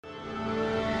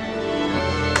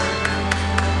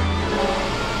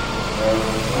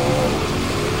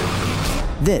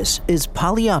This is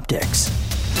Polyoptics,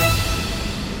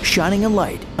 shining a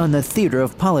light on the theater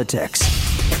of politics.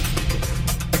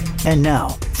 And now,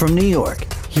 from New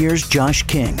York, here's Josh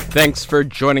King. Thanks for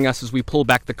joining us as we pull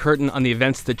back the curtain on the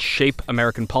events that shape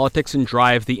American politics and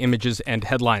drive the images and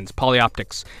headlines.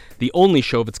 Polyoptics, the only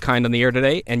show of its kind on the air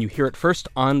today, and you hear it first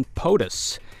on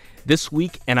POTUS. This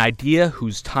week, an idea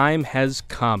whose time has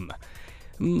come.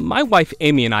 My wife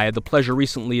Amy and I had the pleasure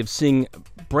recently of seeing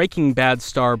Breaking Bad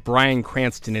star Bryan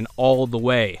Cranston in All the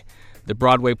Way, the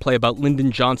Broadway play about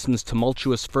Lyndon Johnson's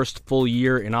tumultuous first full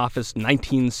year in office,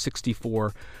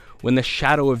 1964, when the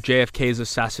shadow of JFK's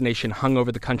assassination hung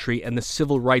over the country and the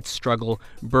civil rights struggle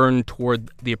burned toward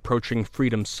the approaching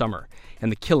freedom summer,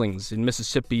 and the killings in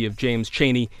Mississippi of James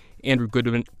Chaney, Andrew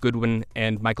Goodwin,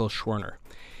 and Michael Schwerner.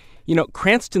 You know,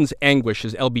 Cranston's anguish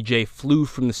as LBJ flew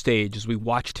from the stage as we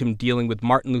watched him dealing with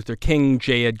Martin Luther King,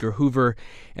 J. Edgar Hoover,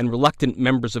 and reluctant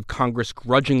members of Congress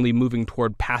grudgingly moving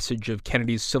toward passage of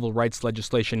Kennedy's civil rights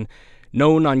legislation,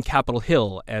 known on Capitol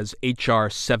Hill as H.R.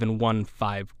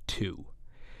 7152.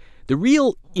 The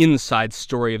real inside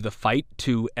story of the fight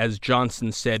to, as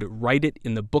Johnson said, write it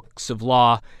in the books of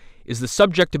law, is the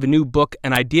subject of a new book,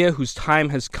 An Idea Whose Time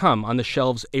Has Come, on the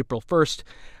shelves April 1st,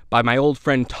 by my old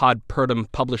friend Todd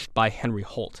Purdom, published by Henry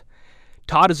Holt.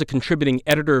 Todd is a contributing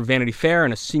editor of Vanity Fair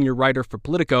and a senior writer for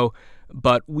Politico,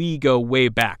 but we go way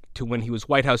back to when he was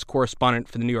White House correspondent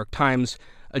for the New York Times,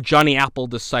 a Johnny Apple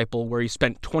disciple where he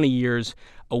spent 20 years,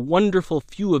 a wonderful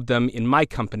few of them in my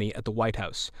company at the White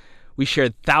House. We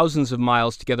shared thousands of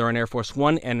miles together on Air Force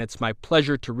One, and it's my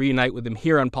pleasure to reunite with him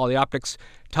here on Polyoptics.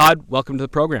 Todd, welcome to the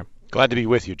program. Glad to be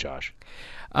with you, Josh.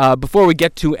 Before we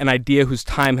get to An Idea Whose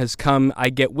Time Has Come, I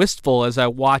get wistful as I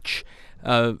watch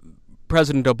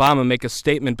President Obama make a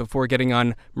statement before getting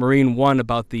on Marine One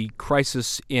about the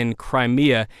crisis in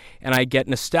Crimea, and I get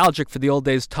nostalgic for the old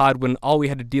days, Todd, when all we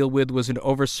had to deal with was an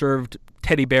overserved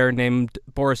teddy bear named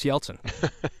Boris Yeltsin.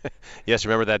 Yes,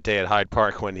 remember that day at Hyde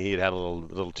Park when he had a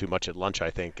little too much at lunch, I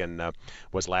think, and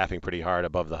was laughing pretty hard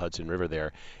above the Hudson River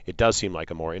there. It does seem like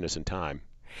a more innocent time.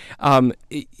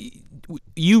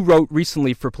 You wrote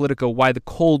recently for Politico why the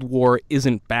Cold War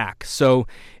isn't back. So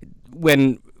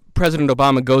when President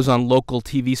Obama goes on local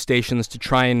TV stations to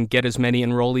try and get as many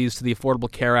enrollees to the Affordable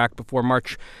Care Act before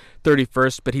March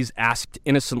 31st, but he's asked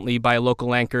innocently by a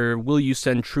local anchor, will you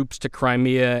send troops to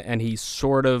Crimea? And he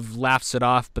sort of laughs it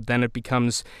off, but then it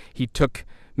becomes he took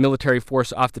military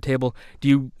force off the table. Do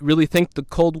you really think the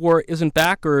Cold War isn't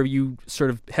back, or are you sort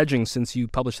of hedging since you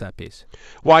published that piece?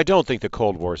 Well, I don't think the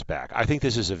Cold War is back. I think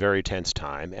this is a very tense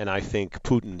time, and I think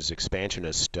Putin's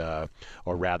expansionist, or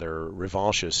rather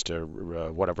revanchist,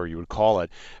 or whatever you would call it,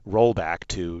 rollback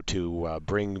to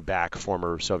bring back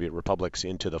former Soviet republics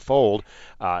into the fold,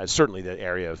 certainly the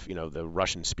area of the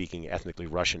Russian-speaking, ethnically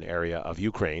Russian area of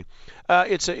Ukraine.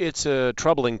 It's a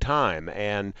troubling time,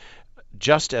 and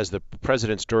just as the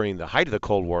presidents during the height of the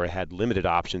Cold War had limited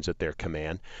options at their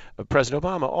command, President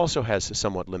Obama also has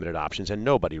somewhat limited options, and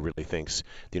nobody really thinks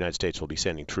the United States will be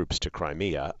sending troops to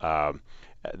Crimea.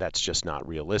 That's just not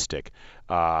realistic.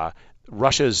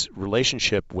 Russia's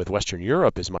relationship with Western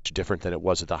Europe is much different than it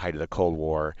was at the height of the Cold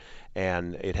War,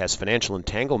 and it has financial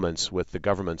entanglements with the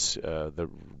governments, the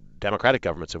democratic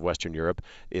governments of Western Europe,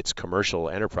 its commercial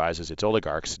enterprises, its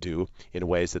oligarchs do in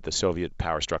ways that the Soviet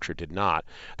power structure did not.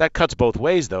 That cuts both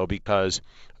ways, though, because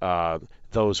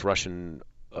those Russian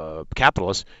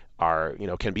capitalists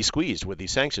can be squeezed with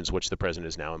these sanctions, which the president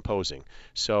is now imposing.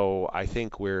 So I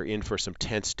think we're in for some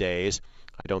tense days.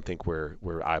 I don't think we're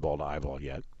eyeball to eyeball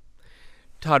yet.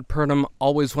 Todd Purdom,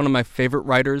 always one of my favorite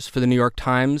writers for the New York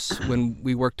Times. When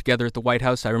we worked together at the White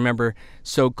House, I remember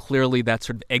so clearly that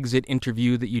sort of exit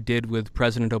interview that you did with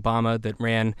President Obama that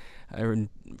ran,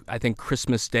 I think,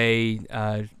 Christmas Day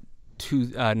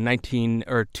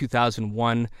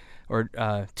 2001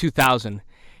 or 2000.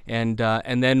 And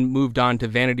then moved on to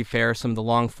Vanity Fair, some of the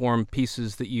long-form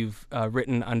pieces that you've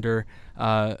written under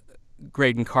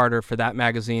Graydon Carter for that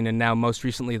magazine, and now most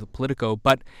recently the Politico.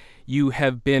 But you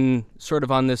have been sort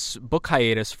of on this book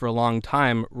hiatus for a long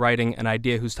time, writing An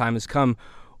Idea Whose Time Has Come.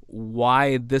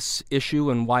 Why this issue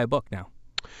and why a book now?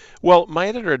 Well, my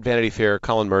editor at Vanity Fair,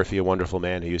 Colin Murphy, a wonderful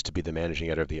man who used to be the managing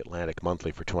editor of the Atlantic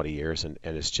Monthly for 20 years and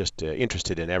is just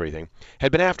interested in everything,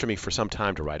 had been after me for some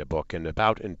time to write a book. And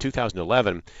in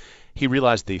 2011, he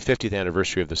realized the 50th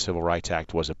anniversary of the Civil Rights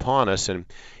Act was upon us, and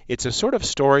it's a sort of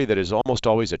story that is almost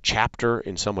always a chapter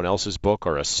in someone else's book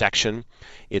or a section.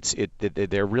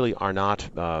 There really are not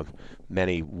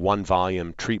many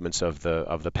one-volume treatments of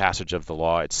the passage of the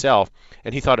law itself,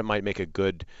 and he thought it might make a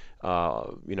good,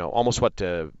 almost what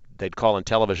they'd call in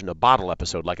television a bottle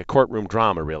episode, like a courtroom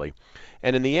drama, really.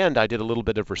 And in the end, I did a little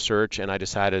bit of research, and I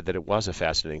decided that it was a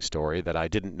fascinating story, that I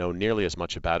didn't know nearly as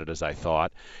much about it as I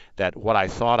thought, that what I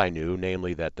thought I knew,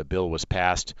 namely that the bill was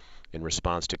passed in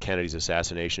response to Kennedy's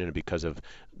assassination and because of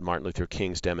Martin Luther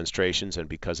King's demonstrations and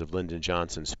because of Lyndon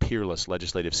Johnson's peerless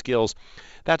legislative skills,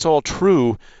 that's all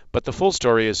true, but the full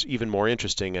story is even more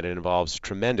interesting, and it involves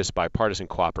tremendous bipartisan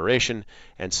cooperation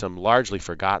and some largely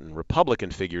forgotten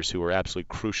Republican figures who were absolutely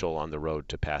crucial on the road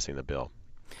to passing the bill.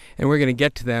 And we're going to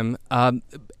get to them. And,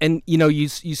 you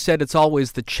said it's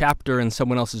always the chapter in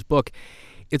someone else's book.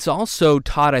 It's also,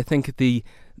 Todd, I think the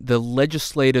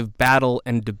legislative battle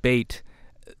and debate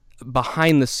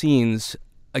behind the scenes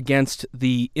against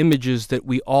the images that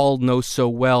we all know so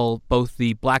well, both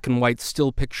the black and white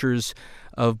still pictures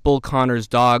of Bull Connor's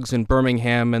dogs in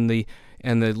Birmingham and the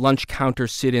lunch counter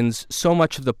sit-ins, so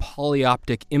much of the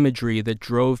polyoptic imagery that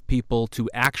drove people to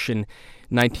action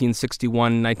 1961,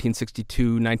 1962,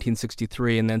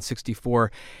 1963, and then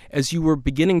 64. As you were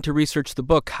beginning to research the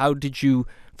book, how did you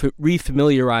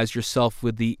refamiliarize yourself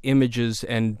with the images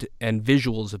and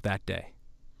visuals of that day?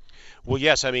 Well,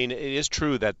 yes, I mean, it is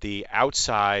true that the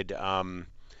outside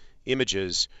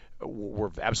images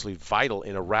were absolutely vital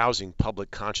in arousing public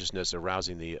consciousness,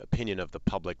 arousing the opinion of the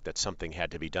public that something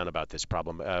had to be done about this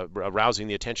problem, arousing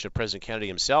the attention of President Kennedy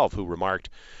himself, who remarked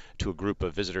to a group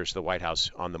of visitors to the White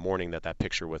House on the morning that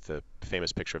picture with the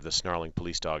famous picture of the snarling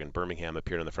police dog in Birmingham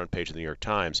appeared on the front page of the New York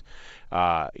Times.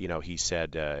 He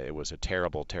said it was a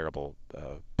terrible, terrible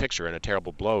picture and a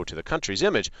terrible blow to the country's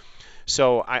image.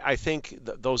 So I think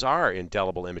those are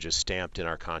indelible images stamped in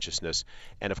our consciousness.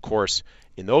 And of course,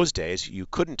 in those days, you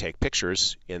couldn't take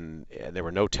pictures. There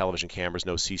were no television cameras,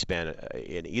 no C-SPAN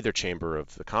in either chamber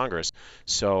of the Congress.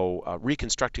 So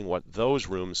reconstructing what those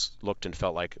rooms looked and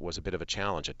felt like was a bit of a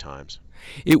challenge at times.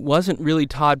 It wasn't really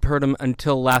Todd Purdom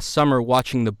until last summer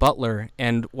watching The Butler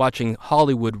and watching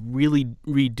Hollywood really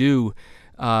redo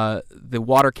the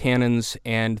water cannons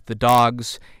and the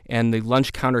dogs and the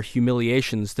lunch counter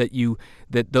humiliations that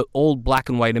the old black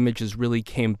and white images really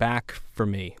came back for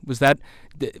me.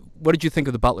 What did you think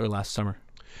of The Butler last summer?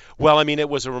 Well, I mean, it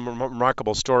was a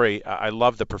remarkable story. I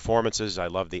love the performances. I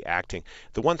love the acting.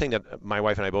 The one thing that my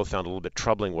wife and I both found a little bit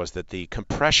troubling was that the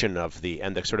compression of the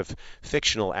sort of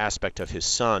fictional aspect of his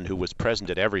son, who was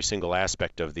present at every single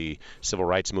aspect of the civil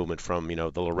rights movement, from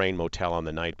the Lorraine Motel on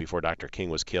the night before Dr. King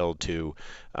was killed to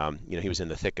he was in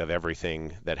the thick of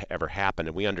everything that ever happened,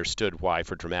 and we understood why,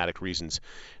 for dramatic reasons,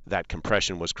 that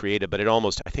compression was created. But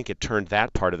I think it turned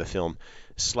that part of the film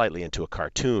slightly into a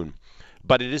cartoon.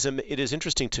 But it is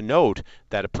interesting to note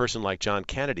that a person like John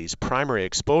Kennedy's primary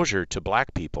exposure to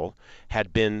black people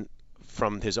had been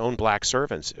from his own black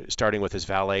servants, starting with his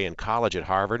valet in college at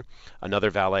Harvard,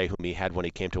 another valet whom he had when he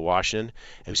came to Washington,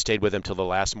 who stayed with him till the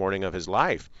last morning of his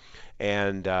life,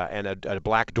 and a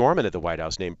black doorman at the White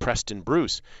House named Preston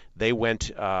Bruce. They went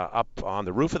up on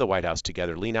the roof of the White House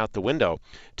together, lean out the window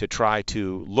to try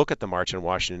to look at the March on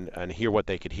Washington and hear what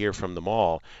they could hear from the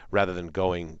mall, rather than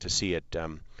going to see it.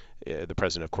 The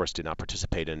president, of course, did not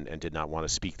participate and did not want to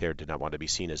speak there, did not want to be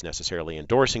seen as necessarily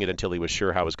endorsing it until he was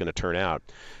sure how it was going to turn out.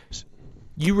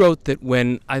 You wrote that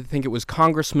when, I think it was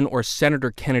Congressman or Senator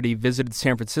Kennedy visited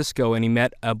San Francisco and he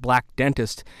met a black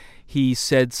dentist, he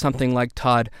said something like,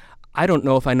 Todd, I don't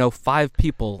know if I know 5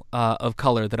 people of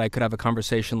color that I could have a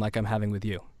conversation like I'm having with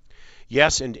you.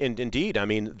 Yes, and indeed. I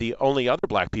mean, the only other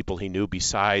black people he knew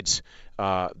besides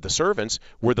the servants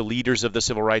were the leaders of the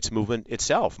civil rights movement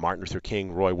itself, Martin Luther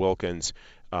King, Roy Wilkins,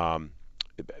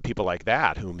 people like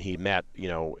that, whom he met,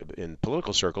 in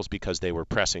political circles because they were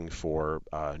pressing for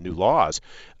new laws.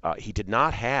 He did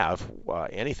not have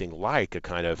anything like a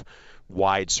kind of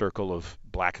wide circle of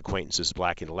black acquaintances,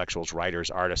 black intellectuals,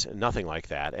 writers, artists, nothing like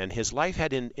that. And his life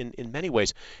had in many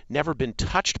ways never been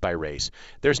touched by race.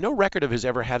 There's no record of his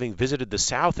ever having visited the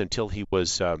South until he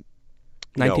was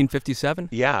 1957?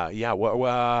 Yeah. Well,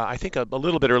 I think a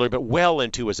little bit earlier, but well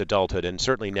into his adulthood, and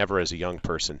certainly never as a young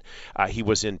person. He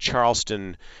was in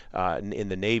Charleston in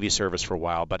the Navy service for a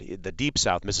while, but the Deep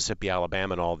South, Mississippi,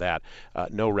 Alabama, and all that,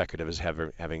 no record of his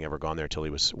having ever gone there until he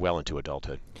was well into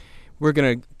adulthood. We're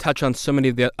going to touch on so many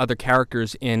of the other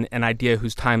characters in An Idea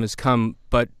Whose Time Has Come,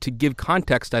 but to give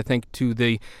context, I think, to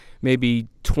the maybe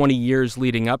 20 years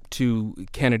leading up to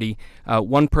Kennedy,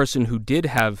 one person who did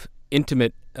have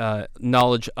intimate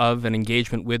knowledge of and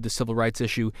engagement with the civil rights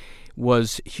issue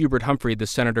was Hubert Humphrey, the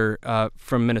senator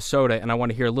from Minnesota, and I want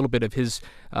to hear a little bit of his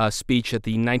speech at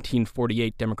the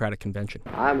 1948 Democratic Convention.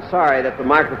 I'm sorry that the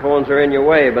microphones are in your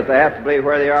way, but they have to be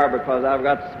where they are because I've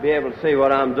got to be able to see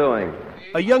what I'm doing.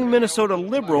 a young Minnesota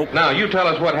liberal, now you tell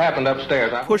us what happened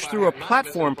upstairs. pushed through a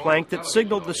platform plank that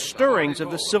signaled the stirrings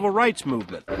of the civil rights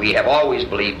movement. We have always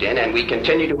believed in, and we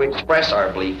continue to express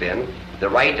our belief in, the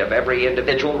right of every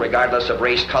individual, regardless of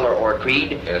race, color, or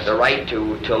creed, the right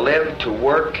to live, to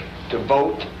work, to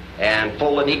vote, and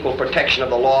full and equal protection of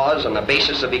the laws on the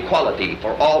basis of equality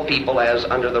for all people as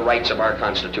under the rights of our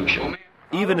Constitution.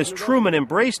 Even as Truman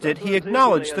embraced it, he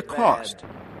acknowledged the cost.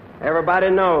 Everybody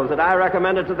knows that I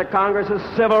recommended to the Congress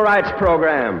a civil rights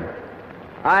program.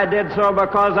 I did so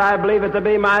because I believe it to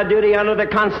be my duty under the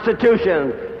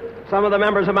Constitution. Some of the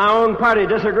members of my own party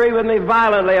disagree with me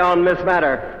violently on this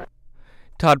matter.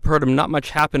 Todd Purdom, not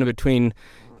much happened between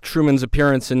Truman's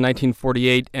appearance in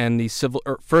 1948 and the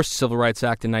first Civil Rights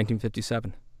Act in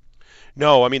 1957.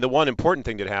 No, I mean, the one important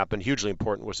thing that happened, hugely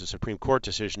important, was the Supreme Court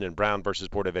decision in Brown versus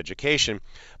Board of Education.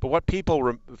 But what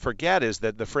people forget is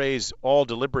that the phrase all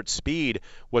deliberate speed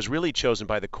was really chosen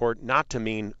by the court not to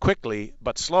mean quickly,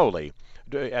 but slowly,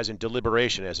 as in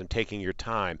deliberation, as in taking your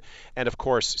time. And of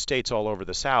course, states all over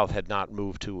the South had not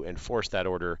moved to enforce that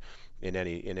order in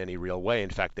any real way. In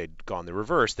fact, they'd gone the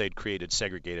reverse. They'd created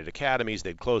segregated academies.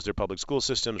 They'd closed their public school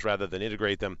systems rather than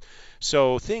integrate them.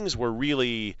 So things were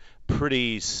really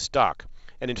pretty stuck.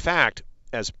 And in fact,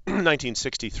 as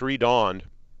 1963 dawned,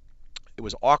 it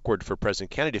was awkward for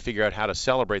President Kennedy to figure out how to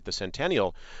celebrate the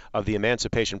centennial of the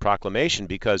Emancipation Proclamation,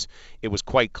 because it was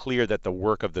quite clear that the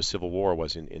work of the Civil War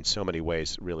was in so many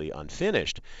ways really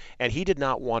unfinished. And he did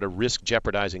not want to risk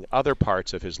jeopardizing other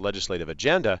parts of his legislative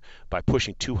agenda by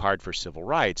pushing too hard for civil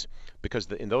rights, because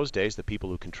in those days the people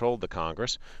who controlled the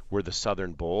Congress were the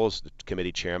Southern Bulls, the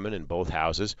committee chairmen in both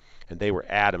houses, and they were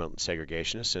adamant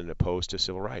segregationists and opposed to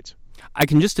civil rights. I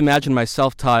can just imagine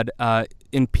myself, Todd,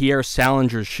 in Pierre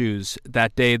Salinger's shoes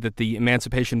that day that the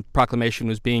Emancipation Proclamation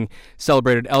was being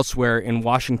celebrated elsewhere in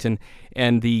Washington,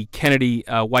 and the Kennedy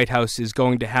White House is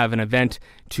going to have an event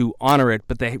to honor it,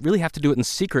 but they really have to do it in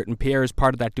secret, and Pierre is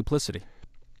part of that duplicity.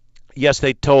 Yes,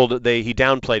 he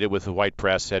downplayed it with the white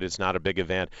press, said it's not a big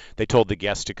event. They told the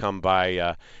guests to come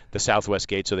by the Southwest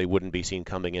Gate so they wouldn't be seen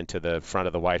coming into the front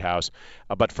of the White House.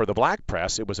 But for the black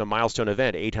press, it was a milestone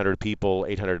event. 800 people,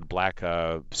 800 black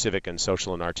civic and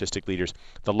social and artistic leaders,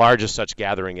 the largest such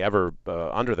gathering ever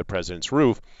under the president's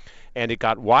roof. And it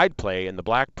got wide play in the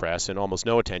black press and almost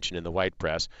no attention in the white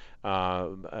press.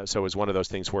 So it was one of those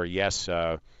things where, yes,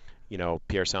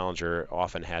 Pierre Salinger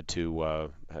often had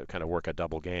to kind of work a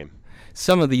double game.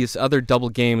 Some of these other double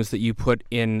games that you put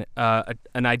in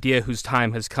an idea whose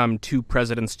time has come, two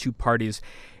presidents, two parties,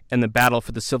 and the battle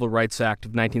for the Civil Rights Act of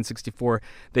 1964,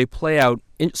 they play out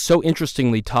so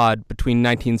interestingly, Todd, between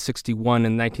 1961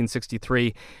 and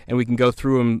 1963, and we can go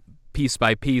through them piece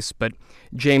by piece, but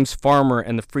James Farmer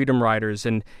and the Freedom Riders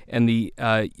and the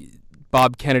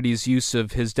Bob Kennedy's use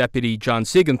of his deputy, John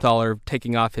Siegenthaler,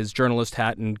 taking off his journalist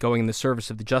hat and going in the service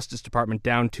of the Justice Department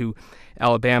down to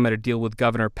Alabama to deal with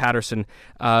Governor Patterson.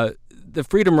 The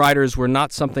Freedom Riders were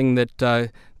not something that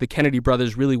the Kennedy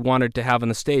brothers really wanted to have on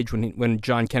the stage when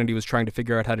John Kennedy was trying to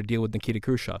figure out how to deal with Nikita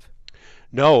Khrushchev.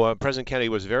 No, President Kennedy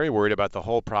was very worried about the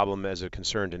whole problem as it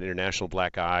concerned an international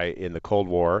black eye in the Cold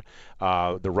War.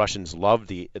 The Russians loved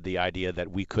the idea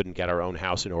that we couldn't get our own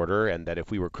house in order, and that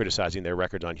if we were criticizing their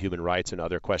records on human rights and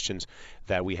other questions,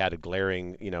 that we had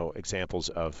glaring, examples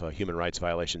of human rights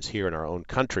violations here in our own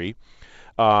country.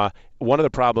 One of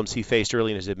the problems he faced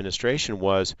early in his administration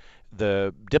was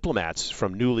the diplomats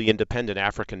from newly independent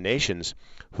African nations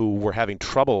who were having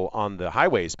trouble on the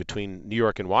highways between New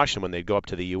York and Washington when they'd go up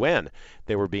to the UN.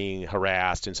 They were being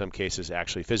harassed, in some cases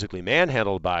actually physically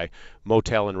manhandled by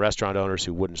motel and restaurant owners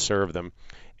who wouldn't serve them.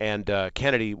 And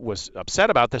Kennedy was upset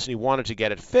about this, and he wanted to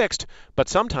get it fixed, but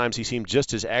sometimes he seemed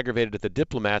just as aggravated at the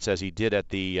diplomats as he did at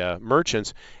the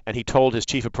merchants, and he told his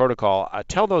chief of protocol,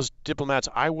 tell those diplomats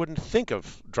I wouldn't think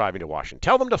of driving to Washington.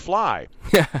 Tell them to fly.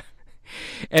 Yeah.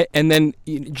 And then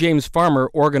James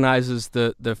Farmer organizes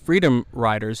the Freedom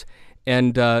Riders,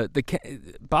 and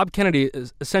Bob Kennedy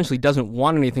essentially doesn't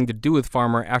want anything to do with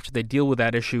Farmer after they deal with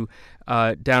that issue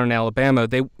down in Alabama.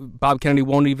 Bob Kennedy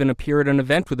won't even appear at an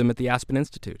event with him at the Aspen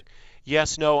Institute.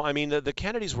 Yes, no, I mean, the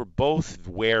Kennedys were both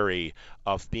wary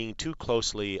of being too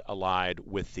closely allied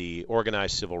with the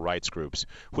organized civil rights groups,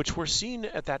 which were seen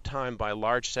at that time by a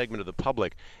large segment of the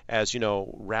public as,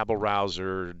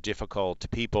 rabble-rouser, difficult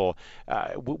people.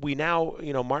 We now,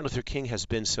 Martin Luther King has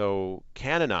been so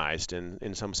canonized and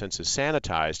in some senses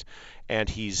sanitized, and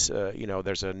he's,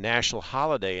 there's a national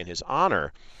holiday in his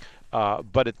honor.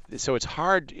 So it's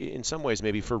hard in some ways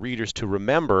maybe for readers to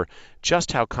remember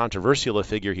just how controversial a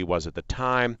figure he was at the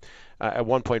time. At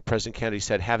one point, President Kennedy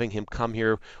said having him come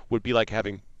here would be like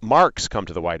having Marx come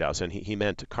to the White House, and he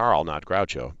meant Karl, not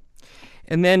Groucho.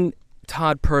 And then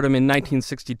Todd Purdom in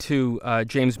 1962,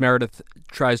 James Meredith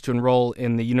tries to enroll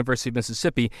in the University of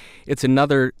Mississippi. It's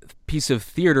another piece of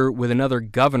theater with another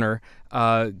governor.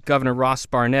 Governor Ross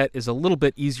Barnett is a little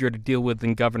bit easier to deal with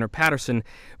than Governor Patterson,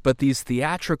 but these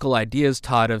theatrical ideas,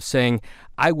 Todd, of saying,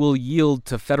 I will yield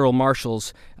to federal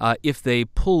marshals if they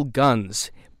pull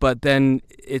guns, but then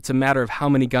it's a matter of how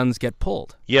many guns get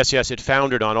pulled. Yes, it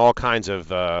foundered on all kinds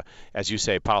of, as you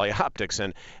say,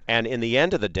 polyoptics. And in the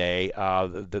end of the day,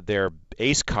 their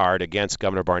ace card against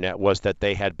Governor Barnett was that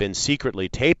they had been secretly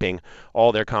taping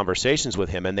all their conversations with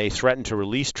him, and they threatened to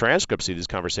release transcripts of these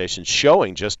conversations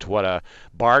showing just what a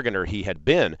bargainer he had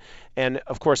been. And,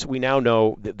 of course, we now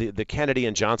know the Kennedy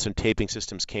and Johnson taping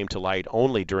systems came to light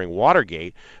only during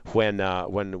Watergate when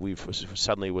we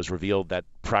suddenly was revealed that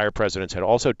prior presidents had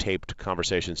also taped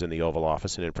conversations in the Oval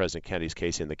Office, and in President Kennedy's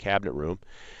case in the Cabinet Room.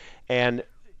 And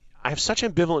I have such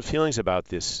ambivalent feelings about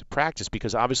this practice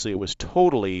because obviously it was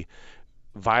totally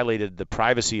violated the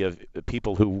privacy of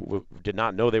people who did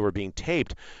not know they were being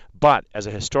taped. But as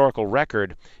a historical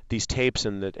record, these tapes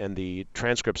and the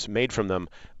transcripts made from them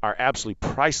are absolutely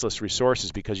priceless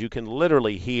resources because you can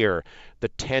literally hear the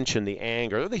tension, the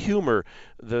anger, the humor,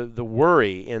 the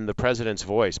worry in the president's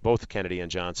voice, both Kennedy and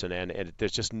Johnson, and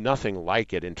there's just nothing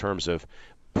like it in terms of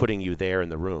putting you there in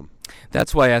the room.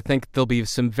 That's why I think there'll be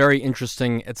some very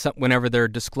interesting, whenever they're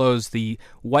disclosed, the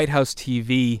White House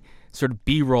TV sort of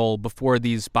B-roll before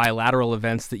these bilateral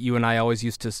events that you and I always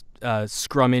used to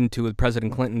scrum into with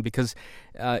President Clinton, because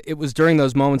it was during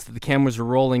those moments that the cameras were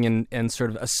rolling and sort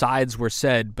of asides were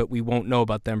said, but we won't know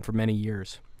about them for many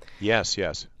years. Yes.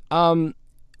 One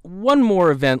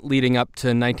more event leading up to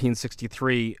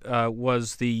 1963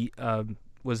 was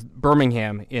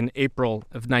Birmingham in April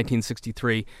of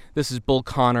 1963. This is Bull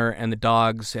Connor and the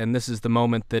Dogs, and this is the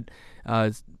moment that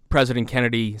President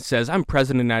Kennedy says, I'm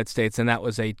president of the United States, and that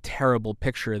was a terrible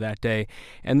picture that day.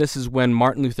 And this is when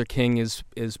Martin Luther King is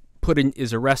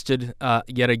arrested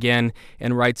yet again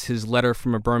and writes his letter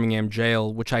from a Birmingham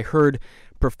jail, which I heard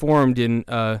performed in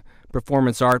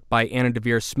performance art by Anna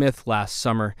Devere Smith last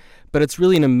summer. But it's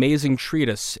really an amazing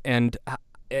treatise, and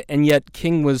yet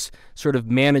King was sort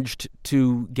of managed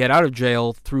to get out of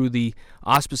jail through the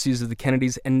auspices of the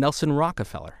Kennedys and Nelson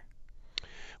Rockefeller.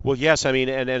 Well, yes, I mean,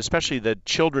 and especially the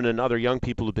children and other young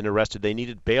people who've been arrested, they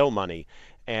needed bail money.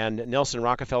 And Nelson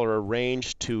Rockefeller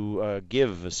arranged to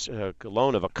give a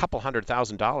loan of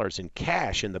 $200,000 in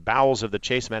cash in the bowels of the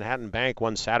Chase Manhattan Bank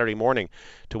one Saturday morning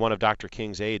to one of Dr.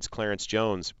 King's aides, Clarence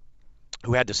Jones,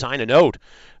 who had to sign a note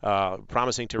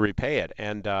promising to repay it.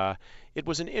 And it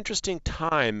was an interesting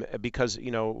time because,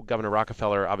 Governor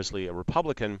Rockefeller, obviously a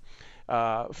Republican,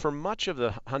 for much of the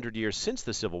 100 years since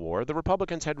the Civil War, the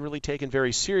Republicans had really taken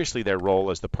very seriously their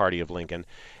role as the party of Lincoln.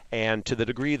 And to the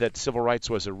degree that civil rights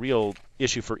was a real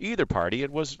issue for either party,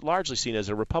 it was largely seen as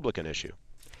a Republican issue.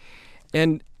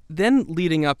 And then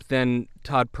leading up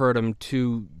Todd Purdom,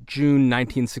 to June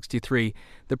 1963,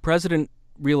 the president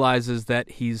realizes that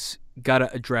he's got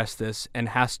to address this and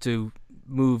has to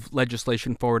move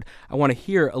legislation forward. I want to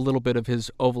hear a little bit of his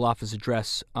Oval Office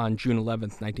address on June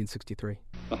 11th, 1963.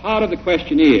 The heart of the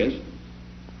question is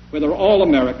whether all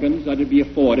Americans are to be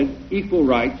afforded equal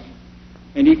rights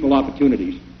and equal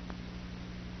opportunities,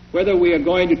 whether we are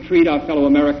going to treat our fellow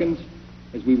Americans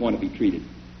as we want to be treated.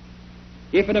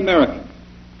 If an American,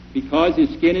 because his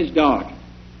skin is dark,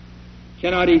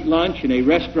 cannot eat lunch in a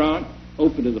restaurant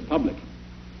open to the public,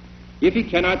 if he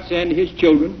cannot send his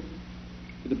children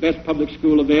to the best public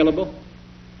school available,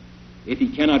 if he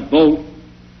cannot vote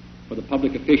for the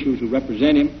public officials who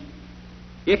represent him,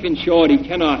 if, in short, he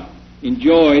cannot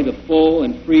enjoy the full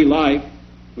and free life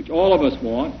which all of us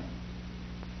want,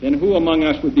 then who among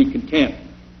us would be content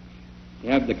to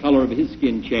have the color of his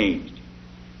skin changed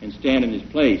and stand in his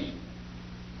place?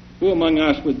 Who among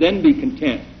us would then be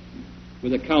content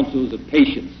with the counsels of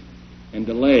patience and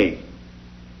delay?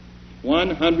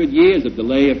 100 years of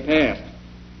delay have passed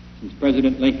since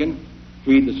President Lincoln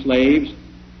freed the slaves,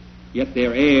 yet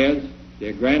their heirs,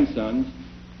 their grandsons,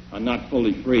 are not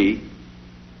fully free.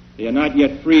 They are not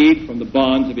yet freed from the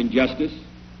bonds of injustice.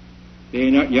 They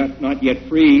are not yet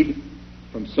freed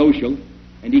from social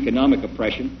and economic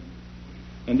oppression.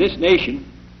 And this nation,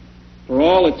 for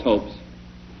all its hopes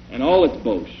and all its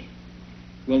boasts,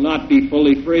 will not be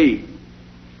fully free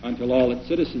until all its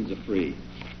citizens are free.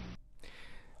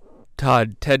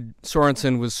 Todd, Ted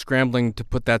Sorensen was scrambling to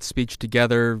put that speech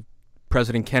together.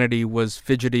 President Kennedy was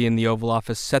fidgety in the Oval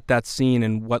Office. Set that scene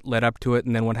and what led up to it,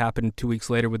 and then what happened 2 weeks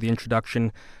later with the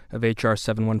introduction of H.R.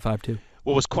 7152.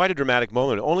 Well, it was quite a dramatic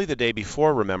moment. Only the day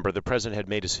before, remember, the president had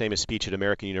made his famous speech at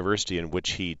American University in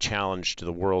which he challenged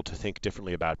the world to think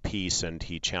differently about peace, and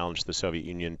he challenged the Soviet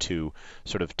Union to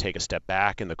sort of take a step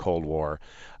back in the Cold War.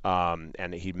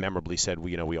 And he memorably said,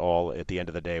 we all, at the end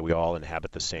of the day, we all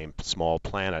inhabit the same small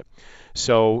planet.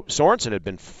 So Sorensen had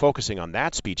been focusing on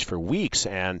that speech for weeks,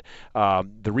 and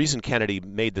the reason Kennedy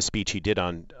made the speech he did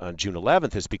on June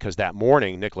 11th is because that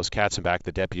morning, Nicholas Katzenbach,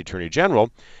 the Deputy Attorney General,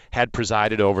 had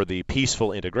presided over the peaceful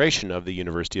integration of the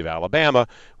University of Alabama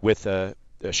with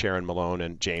Sharon Malone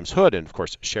and James Hood, and of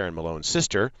course Sharon Malone's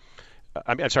sister.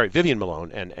 Vivian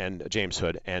Malone and James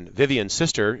Hood. And Vivian's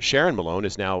sister, Sharon Malone,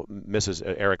 is now Mrs.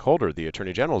 Eric Holder, the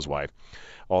Attorney General's wife,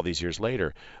 all these years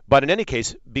later. But in any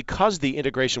case, because the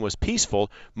integration was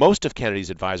peaceful, most of Kennedy's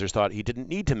advisors thought he didn't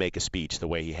need to make a speech the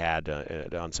way he had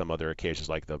on some other occasions,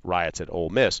 like the riots at Ole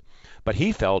Miss. But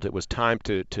he felt it was time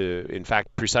to, in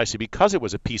fact, precisely because it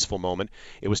was a peaceful moment,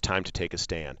 it was time to take a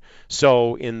stand.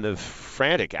 So in the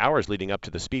frantic hours leading up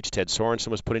to the speech, Ted Sorensen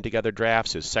was putting together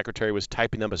drafts. His secretary was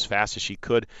typing them as fast as she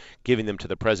could, giving them to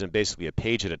the president basically a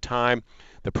page at a time.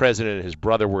 The president and his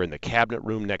brother were in the cabinet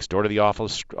room next door to the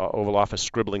Oval Office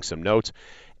scribbling some notes.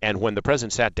 And when the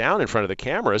president sat down in front of the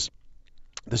cameras,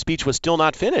 the speech was still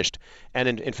not finished. And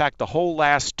in fact, the whole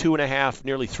last 2.5,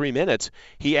 nearly 3 minutes,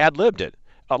 he ad-libbed it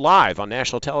live on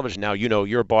national television. Now,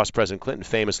 your boss, President Clinton,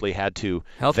 famously had to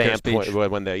vamp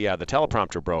when the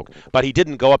teleprompter broke. But he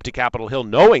didn't go up to Capitol Hill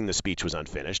knowing the speech was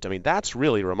unfinished. I mean, that's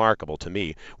really remarkable to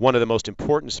me. One of the most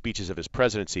important speeches of his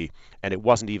presidency, and it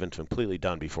wasn't even completely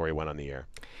done before he went on the air.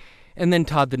 And then,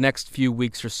 Todd, the next few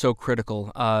weeks are so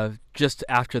critical. Just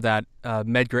after that,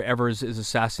 Medgar Evers is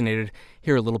assassinated.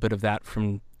 Hear a little bit of that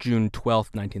from June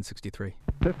 12th, 1963.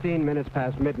 15 minutes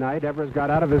past midnight, Evers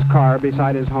got out of his car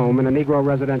beside his home in a Negro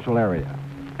residential area.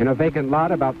 In a vacant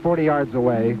lot about 40 yards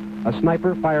away, a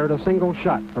sniper fired a single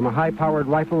shot from a high-powered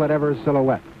rifle at Evers'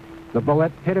 silhouette. The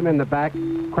bullet hit him in the back,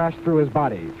 crashed through his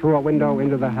body, through a window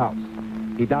into the house.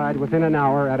 He died within an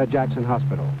hour at a Jackson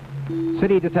hospital.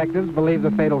 City detectives believe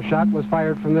the fatal shot was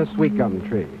fired from this sweet gum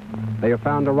tree. They have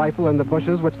found a rifle in the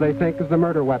bushes which they think is the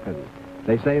murder weapon.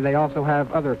 They say they also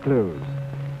have other clues.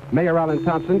 Mayor Allen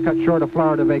Thompson cut short a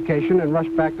Florida vacation and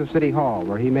rushed back to City Hall,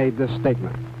 where he made this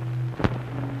statement.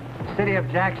 The City of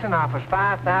Jackson offers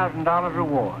 $5,000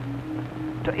 reward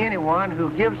to anyone who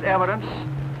gives evidence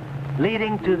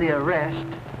leading to the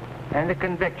arrest and the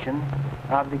conviction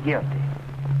of the guilty.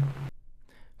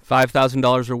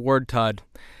 $5,000 reward, Todd.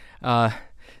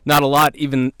 Not a lot,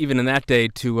 even in that day,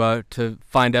 to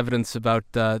find evidence about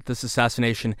this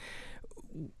assassination.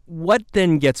 What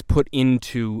then gets put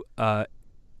into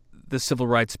the Civil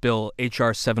Rights Bill,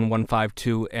 H.R.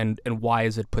 7152, and why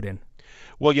is it put in?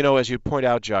 Well, as you point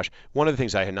out, Josh, one of the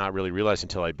things I had not really realized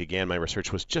until I began my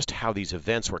research was just how these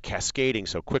events were cascading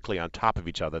so quickly on top of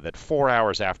each other that 4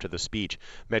 hours after the speech,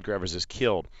 Medgar Evers is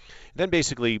killed. Then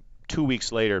basically 2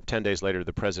 weeks later, 10 days later,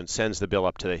 the president sends the bill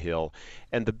up to the Hill,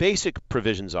 and the basic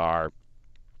provisions are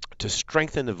to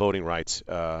strengthen the voting rights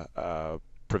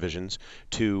provisions,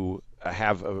 to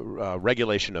have a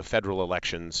regulation of federal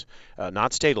elections,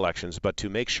 not state elections, but to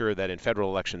make sure that in federal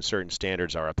elections certain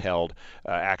standards are upheld,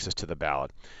 access to the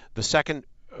ballot. The second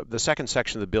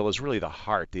section of the bill is really the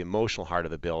heart, the emotional heart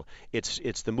of the bill.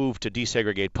 It's the move to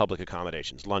desegregate public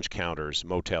accommodations, lunch counters,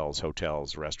 motels,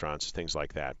 hotels, restaurants, things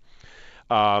like that.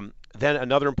 Then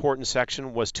another important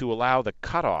section was to allow the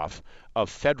cutoff of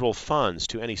federal funds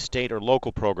to any state or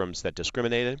local programs that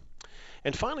discriminated.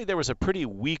 And finally, there was a pretty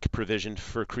weak provision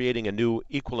for creating a new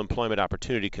Equal Employment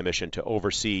Opportunity Commission to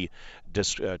oversee,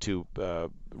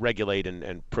 regulate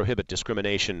and prohibit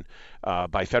discrimination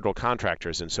by federal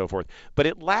contractors and so forth. But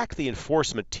it lacked the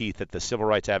enforcement teeth that the civil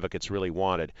rights advocates really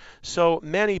wanted. So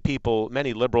many people,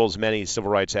 many liberals, many civil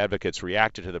rights advocates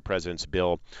reacted to the president's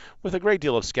bill with a great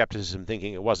deal of skepticism,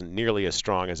 thinking it wasn't nearly as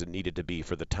strong as it needed to be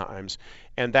for the times.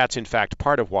 And that's, in fact,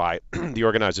 part of why the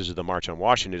organizers of the March on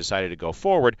Washington decided to go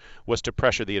forward, was to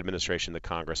pressure the administration, the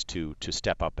Congress, to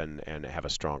step up and have a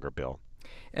stronger bill.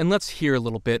 And let's hear a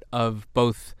little bit of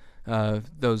both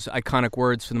those iconic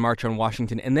words from the March on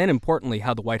Washington, and then, importantly,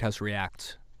 how the White House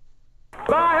reacts.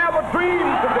 I have a dream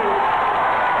today.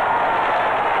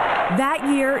 That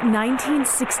year,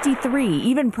 1963,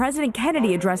 even President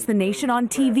Kennedy addressed the nation on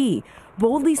TV,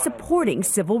 boldly supporting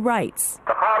civil rights.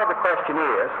 The heart of the question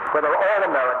is whether all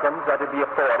Americans are to be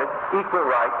afforded equal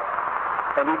rights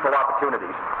and equal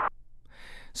opportunities.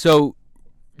 So,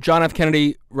 John F.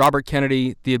 Kennedy, Robert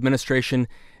Kennedy, the administration,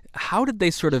 how did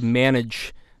they sort of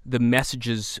manage the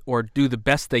messages or do the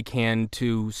best they can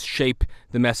to shape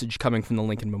the message coming from the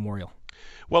Lincoln Memorial?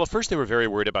 Well, at first they were very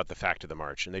worried about the fact of the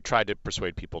march, and they tried to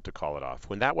persuade people to call it off.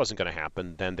 When that wasn't going to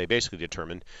happen, then they basically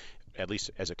determined, at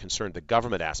least as it concerned the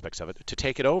government aspects of it, to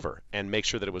take it over and make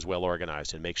sure that it was well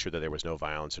organized and make sure that there was no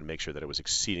violence and make sure that it was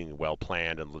exceedingly well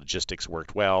planned and logistics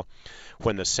worked well.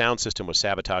 When the sound system was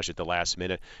sabotaged at the last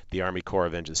minute, the Army Corps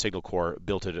of Engineers, the Signal Corps,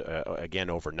 built it again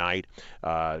overnight,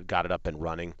 got it up and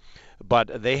running.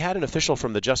 But they had an official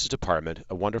from the Justice Department,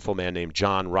 a wonderful man named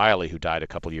John Riley, who died a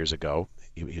couple years ago.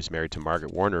 He was married to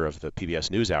Margaret Warner of the PBS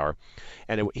NewsHour.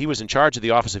 And he was in charge of the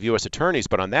Office of U.S. Attorneys,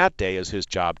 but on that day it was his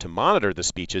job to monitor the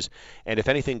speeches. And if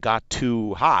anything got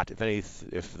too hot,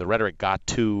 if the rhetoric got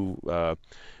too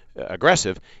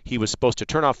aggressive, he was supposed to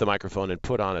turn off the microphone and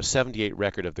put on a 78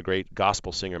 record of the great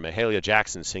gospel singer Mahalia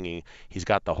Jackson singing "He's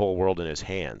Got the Whole World in His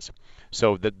Hands."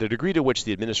 So the degree to which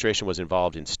the administration was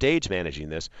involved in stage managing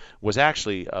this was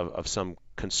actually of some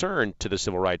concern to the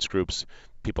civil rights groups,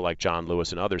 people like John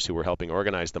Lewis and others who were helping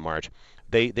organize the march.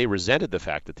 They resented the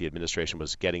fact that the administration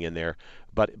was getting in there,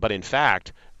 but in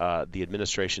fact, the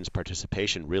administration's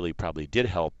participation really probably did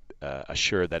help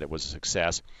assure that it was a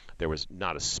success. There was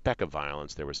not a speck of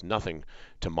violence. There was nothing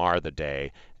to mar the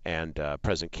day. And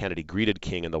President Kennedy greeted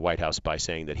King in the White House by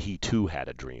saying that he too had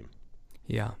a dream.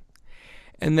 Yeah.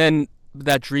 And then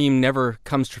that dream never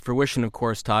comes to fruition, of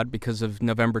course, Todd, because of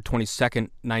November 22nd,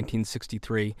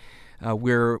 1963.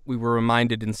 We were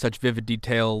reminded in such vivid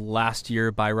detail last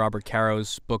year by Robert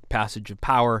Caro's book Passage of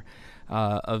Power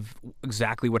of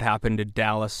exactly what happened at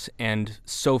Dallas, and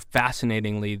so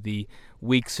fascinatingly the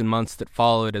weeks and months that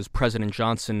followed as President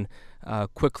Johnson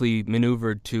quickly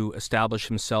maneuvered to establish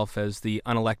himself as the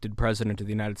unelected president of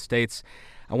the United States.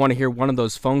 I want to hear one of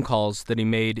those phone calls that he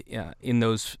made in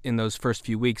those first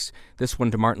few weeks, this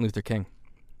one to Martin Luther King.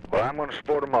 Well, I'm going to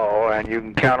support them all, and you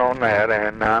can count on that,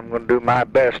 and I'm going to do my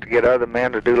best to get other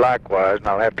men to do likewise, and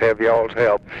I'll have to have y'all's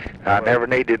help. I never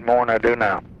needed more than I do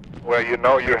now. Well, you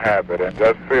know you have it, and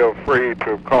just feel free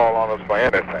to call on us for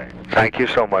anything. Thank you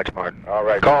so much, Martin. All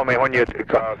right. Call me when you... To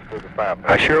the family.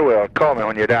 I sure will. Call me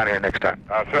when you're down here next time.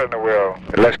 I certainly will.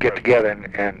 Let's get together,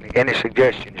 and any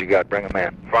suggestions you got, bring them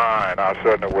in. Fine. I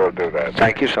certainly will do that.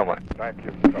 Thank you so much. Thank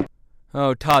you.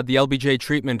 Oh, Todd, the LBJ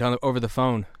treatment over the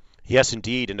phone. Yes,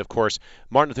 indeed. And of course,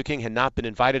 Martin Luther King had not been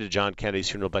invited to John Kennedy's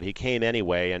funeral, but he came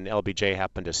anyway, and LBJ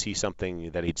happened to see something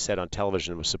that he'd said on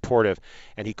television and was supportive,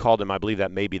 and he called him. I believe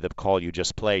that may be the call you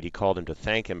just played. He called him to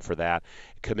thank him for that,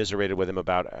 commiserated with him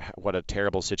about what a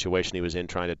terrible situation he was in,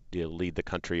 trying to lead the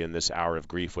country in this hour of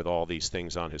grief with all these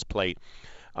things on his plate.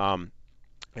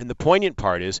 And the poignant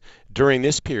part is, during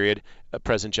this period,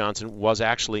 President Johnson was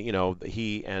actually,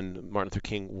 he and Martin Luther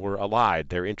King were allied.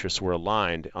 Their interests were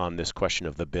aligned on this question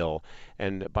of the bill.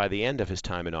 And by the end of his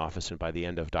time in office and by the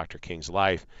end of Dr. King's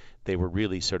life, they were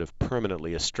really sort of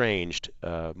permanently estranged,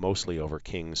 mostly over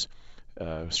King's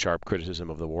sharp criticism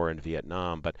of the war in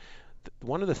Vietnam. But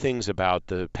one of the things about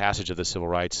the passage of the Civil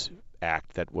Rights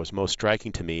Act that was most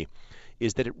striking to me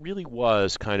is that it really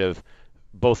was kind of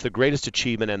both the greatest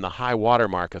achievement and the high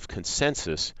watermark of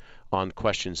consensus on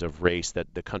questions of race that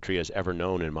the country has ever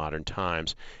known in modern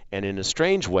times. And in a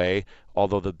strange way,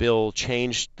 although the bill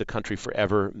changed the country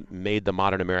forever, made the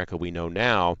modern America we know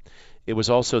now, it was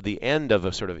also the end of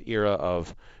a sort of era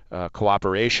of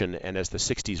cooperation. And as the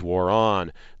 60s wore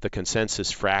on, the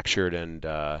consensus fractured and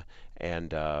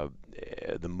the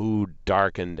mood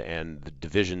darkened and the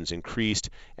divisions increased,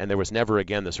 and there was never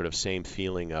again the sort of same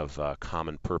feeling of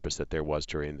common purpose that there was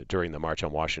during the March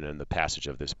on Washington and the passage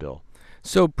of this bill.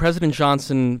 So President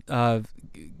Johnson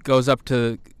goes up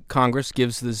to Congress,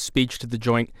 gives this speech to the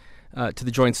joint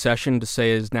session to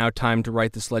say it is now time to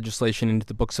write this legislation into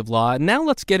the books of law. And now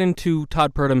let's get into,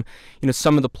 Todd Purdom,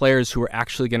 some of the players who are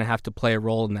actually going to have to play a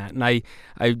role in that. And I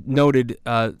noted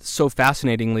so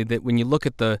fascinatingly that when you look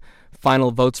at the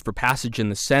final votes for passage in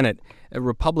the Senate,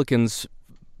 Republicans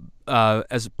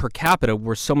as per capita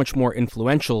were so much more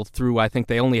influential through, I think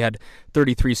they only had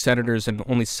 33 senators and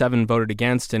only 7 voted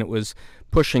against, and it was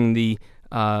pushing the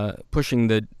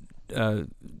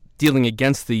dealing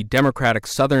against the Democratic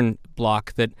Southern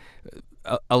bloc that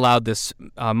allowed this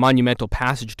monumental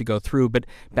passage to go through. But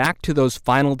back to those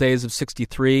final days of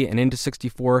 63 and into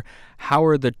 64, how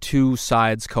are the two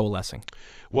sides coalescing?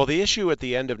 Well, the issue at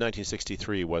the end of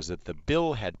 1963 was that the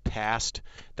bill had passed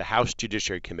the House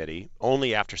Judiciary Committee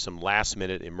only after some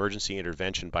last-minute emergency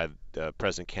intervention by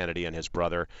President Kennedy and his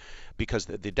brother, because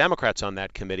the Democrats on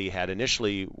that committee had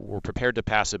initially were prepared to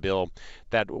pass a bill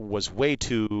that was way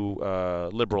too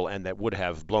liberal and that would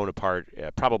have blown apart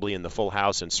probably in the full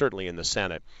House and certainly in the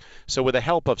Senate. So with the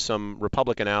help of some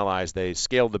Republican allies, they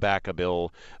scaled back a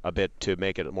bill a bit to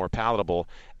make it more palatable.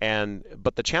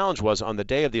 But the challenge was, on the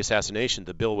day of the assassination,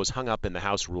 the bill was hung up in the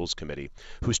House Rules Committee,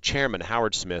 whose chairman,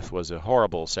 Howard Smith, was a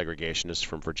horrible segregationist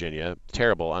from Virginia,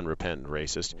 terrible, unrepentant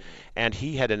racist, and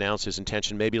he had announced his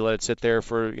intention maybe let it sit there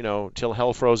for, till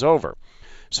hell froze over.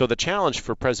 So the challenge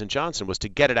for President Johnson was to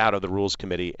get it out of the Rules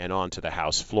Committee and onto the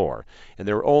House floor. And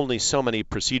there were only so many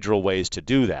procedural ways to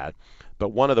do that.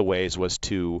 But one of the ways was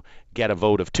to get a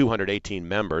vote of 218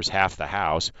 members, half the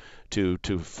House, to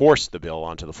force the bill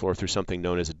onto the floor through something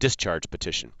known as a discharge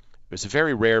petition. It was a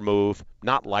very rare move,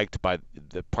 not liked by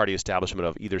the party establishment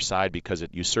of either side because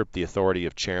it usurped the authority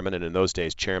of chairman. And in those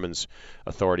days, chairman's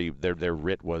authority, their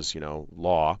writ was,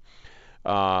 law.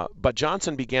 But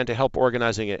Johnson began to help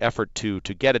organizing an effort to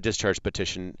get a discharge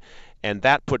petition, and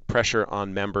that put pressure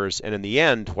on members. And in the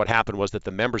end, what happened was that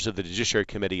the members of the Judiciary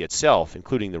Committee itself,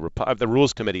 including the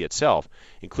Rules Committee itself,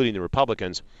 including the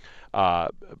Republicans,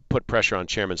 put pressure on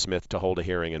Chairman Smith to hold a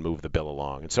hearing and move the bill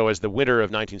along. And so as the winter of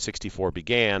 1964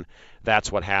 began,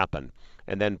 that's what happened.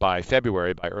 And then by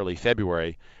early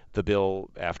February, the bill,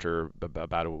 after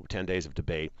about 10 days of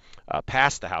debate,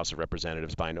 passed the House of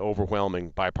Representatives by an overwhelming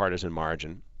bipartisan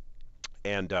margin,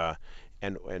 and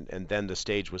then the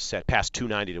stage was set, passed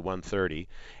 290 to 130,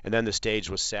 and then the stage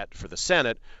was set for the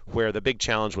Senate, where the big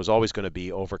challenge was always going to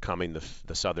be overcoming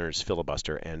the Southerners'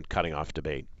 filibuster and cutting off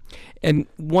debate. And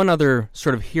one other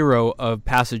sort of hero of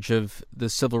passage of the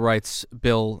Civil Rights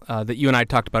Bill that you and I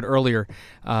talked about earlier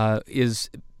is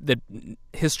that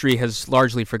history has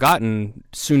largely forgotten,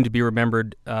 soon to be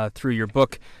remembered through your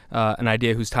book, An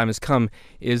Idea Whose Time Has Come,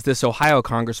 is this Ohio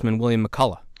Congressman William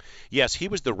McCulloch. Yes, he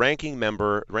was the ranking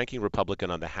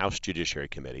Republican on the House Judiciary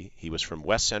Committee. He was from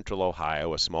West Central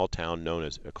Ohio, a small town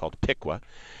called Piqua.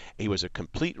 He was a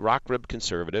complete rock-ribbed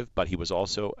conservative, but he was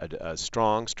also a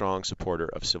strong supporter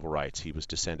of civil rights. He was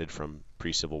descended from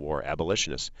pre-Civil War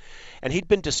abolitionists. And he'd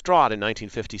been distraught in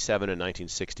 1957 and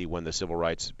 1960 when the civil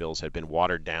rights bills had been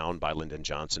watered down by Lyndon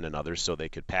Johnson and others so they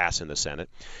could pass in the Senate.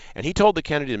 And he told the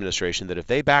Kennedy administration that if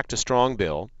they backed a strong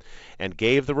bill and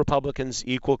gave the Republicans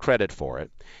equal credit for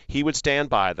it, he would stand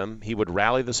by them, he would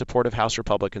rally the support of House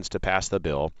Republicans to pass the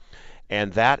bill,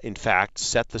 and that, in fact,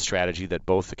 set the strategy that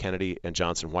both the Kennedy and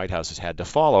Johnson White Houses had to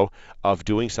follow of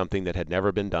doing something that had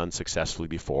never been done successfully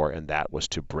before, and that was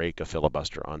to break a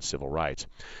filibuster on civil rights.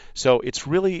 So it's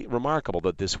really remarkable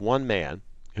that this one man,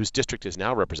 whose district is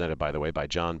now represented, by the way, by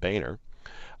John Boehner,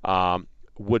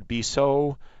 would be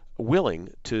so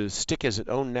willing to stick his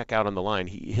own neck out on the line.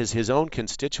 His own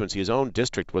constituency, his own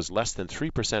district was less than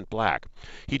 3% black.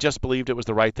 He just believed it was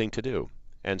the right thing to do.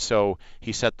 And so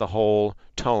he set the whole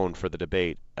tone for the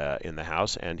debate in the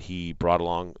House, and he brought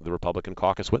along the Republican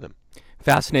caucus with him.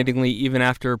 Fascinatingly, even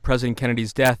after President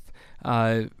Kennedy's death,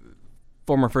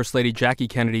 former First Lady Jackie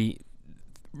Kennedy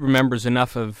remembers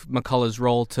enough of McCullough's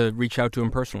role to reach out to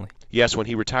him personally. Yes, when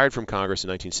he retired from Congress in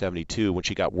 1972, when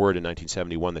she got word in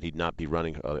 1971 that he'd not be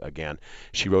running again,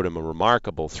 she wrote him a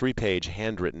remarkable 3-page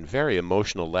handwritten, very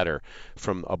emotional letter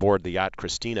from aboard the yacht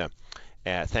Christina,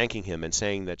 thanking him and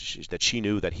saying that she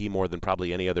knew that he, more than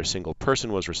probably any other single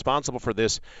person, was responsible for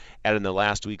this. And in the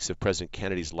last weeks of President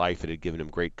Kennedy's life, it had given him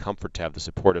great comfort to have the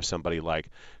support of somebody like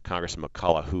Congressman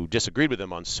McCulloch, who disagreed with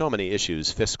him on so many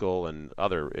issues, fiscal and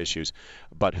other issues,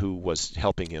 but who was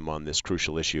helping him on this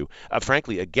crucial issue,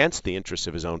 frankly, against the interests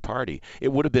of his own party.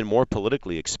 It would have been more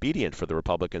politically expedient for the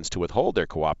Republicans to withhold their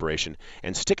cooperation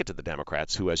and stick it to the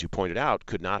Democrats, who, as you pointed out,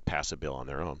 could not pass a bill on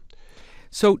their own.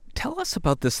 So tell us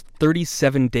about this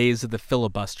 37 days of the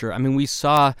filibuster. I mean, we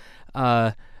saw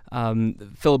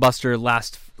filibuster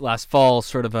last fall,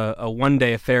 sort of a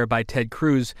one-day affair by Ted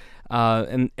Cruz,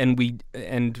 and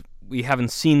we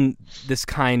haven't seen this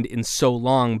kind in so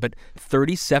long. But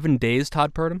 37 days,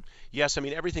 Todd Purdom? Yes, I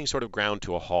mean, everything sort of ground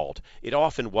to a halt. It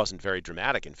often wasn't very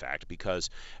dramatic, in fact, because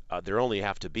there only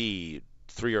have to be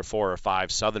 3 or 4 or 5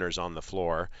 Southerners on the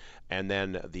floor, and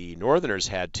then the Northerners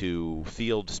had to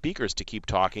field speakers to keep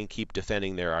talking, keep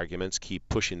defending their arguments, keep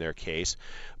pushing their case.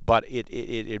 But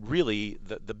it really,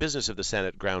 the business of the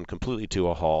Senate ground completely to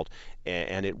a halt,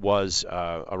 and it was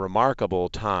a remarkable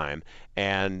time,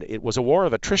 and it was a war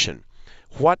of attrition.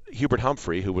 What Hubert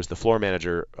Humphrey, who was the floor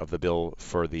manager of the bill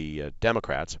for the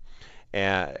Democrats,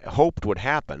 hoped would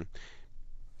happen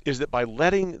is that by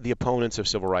letting the opponents of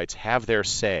civil rights have their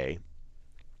say,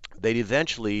 they'd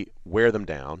eventually wear them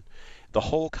down. The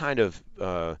whole kind of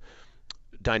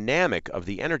dynamic of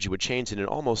the energy would change in an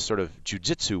almost sort of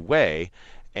jujitsu way,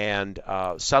 and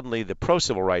suddenly the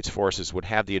pro-civil rights forces would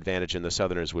have the advantage and the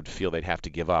Southerners would feel they'd have to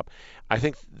give up. I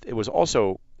think it was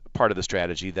also part of the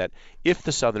strategy that if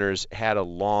the Southerners had a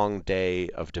long day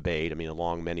of debate, a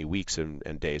long many weeks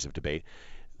and days of debate,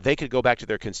 they could go back to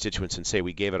their constituents and say,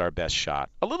 we gave it our best shot.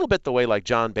 A little bit the way like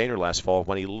John Boehner last fall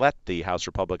when he let the House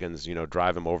Republicans,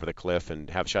 drive him over the cliff and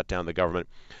have shut down the government.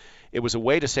 It was a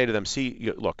way to say to them,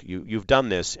 see, look, you've done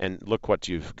this, and look what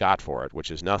you've got for it,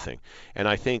 which is nothing. And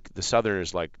I think the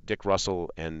Southerners like Dick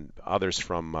Russell and others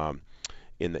from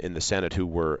in the Senate who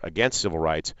were against civil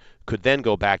rights could then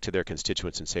go back to their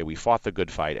constituents and say, we fought the good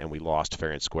fight and we lost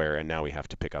fair and square, and now we have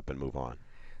to pick up and move on.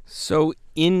 So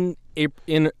in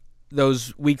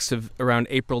those weeks of around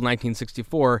April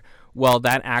 1964, while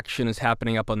that action is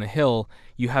happening up on the Hill,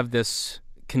 you have this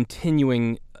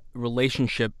continuing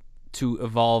relationship to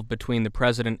evolve between the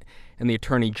president and the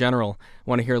attorney general. I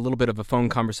want to hear a little bit of a phone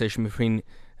conversation between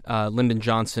Lyndon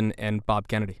Johnson and Bob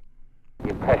Kennedy. The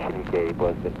impression he gave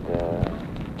was that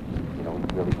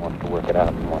he really wants to work it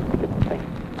out and wants to get the thing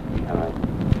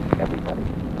behind everybody.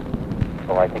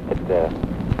 So I think that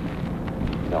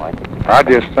I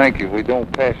just think if we don't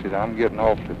pass it, I'm getting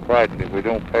awfully frightened. If we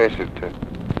don't pass it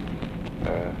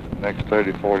to next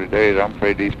 30, 40 days, I'm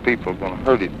afraid these people are going to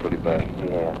hurt it pretty bad.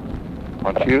 Yeah.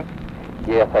 Aren't you?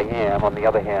 Yes, I am. On the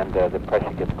other hand, the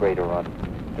pressure gets greater on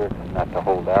Dirksen not to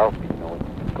hold out.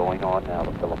 It's going on now,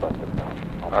 the filibuster.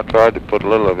 I tried to put a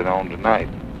little of it on tonight.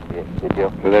 Yeah, did you?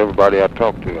 With everybody I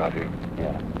talked to out here.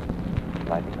 Yeah.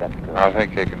 I think that's good. I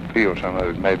think they can feel some of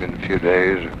it maybe in a few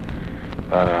days.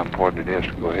 How important it is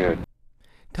to go ahead.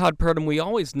 Todd Purdom, we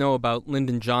always know about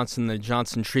Lyndon Johnson, the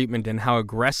Johnson treatment, and how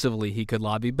aggressively he could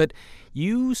lobby, but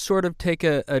you sort of take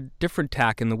a different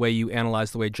tack in the way you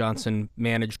analyze the way Johnson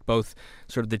managed both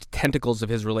sort of the tentacles of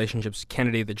his relationships,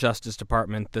 Kennedy, the Justice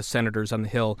Department, the senators on the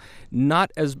Hill, not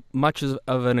as much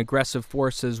of an aggressive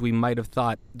force as we might have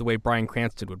thought the way Bryan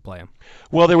Cranston would play him.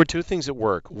 Well, there were two things at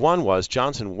work. One was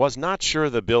Johnson was not sure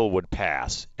the bill would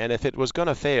pass, and if it was going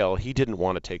to fail, he didn't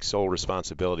want to take sole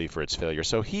responsibility for its failure.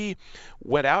 So he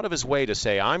went out of his way to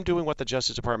say, I'm doing what the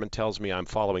Justice Department tells me. I'm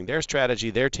following their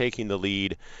strategy. They're taking the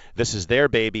lead. This is their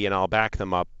baby, and I'll back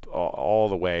them up all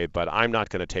the way, but I'm not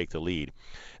going to take the lead.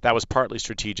 That was partly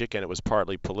strategic, and it was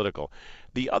partly political.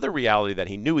 The other reality that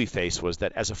he knew he faced was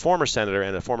that as a former senator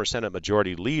and a former Senate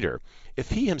Majority Leader, if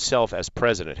he himself as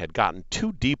president had gotten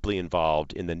too deeply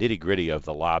involved in the nitty-gritty of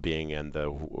the lobbying and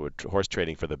the horse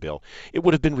trading for the bill, it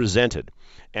would have been resented,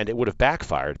 and it would have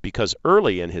backfired because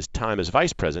early in his time as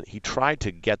vice president, he tried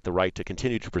to get the right to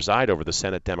continue to preside over the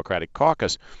Senate Democratic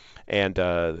Caucus, and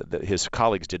his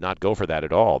colleagues did not go for that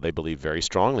at all. They believed very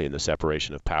strongly in the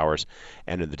separation of powers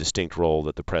and in the distinct role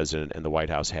that the president and the White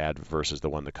House had versus the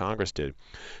one the Congress did.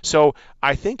 So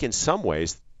I think in some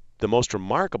ways the most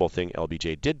remarkable thing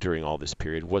LBJ did during all this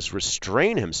period was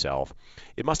restrain himself.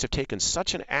 It must have taken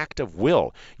such an act of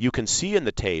will. You can see in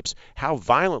the tapes how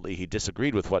violently he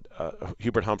disagreed with what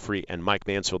Hubert Humphrey and Mike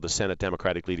Mansfield, the Senate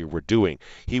Democratic leader, were doing.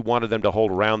 He wanted them to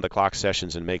hold round-the-clock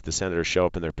sessions and make the senators show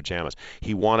up in their pajamas.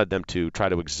 He wanted them to try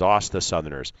to exhaust the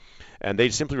Southerners. And they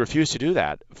simply refused to do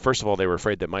that. First of all, they were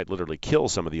afraid that might literally kill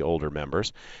some of the older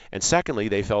members. And secondly,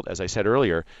 they felt, as I said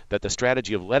earlier, that the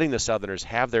strategy of letting the Southerners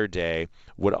have their day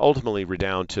would ultimately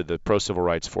redound to the pro-civil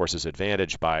rights forces'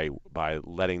 advantage by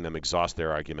letting them exhaust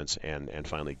their arguments and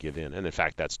finally give in. And in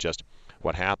fact, that's just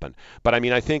what happened. But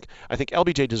I think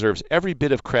LBJ deserves every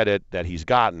bit of credit that he's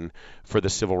gotten for the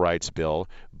Civil Rights Bill,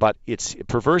 but it's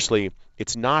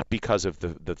not because of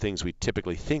the things we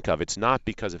typically think of. It's not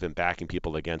because of him backing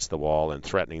people against the wall and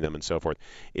threatening them and so forth.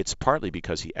 It's partly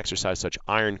because he exercised such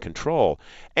iron control,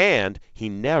 and he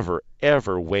never,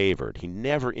 ever wavered. He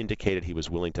never indicated he was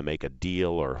willing to make a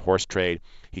deal or horse trade.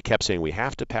 He kept saying, we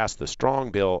have to pass the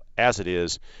strong bill as it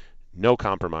is, no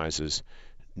compromises,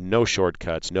 no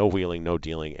shortcuts, no wheeling, no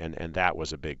dealing, and that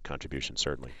was a big contribution,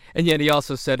 certainly. And yet he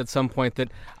also said at some point that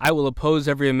I will oppose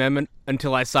every amendment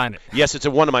until I sign it. Yes, it's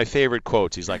one of my favorite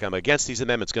quotes. He's like, I'm against these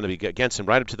amendments, going to be against them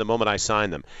right up to the moment I sign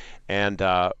them. And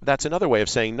that's another way of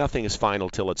saying nothing is final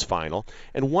till it's final.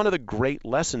 And one of the great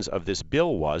lessons of this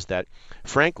bill was that,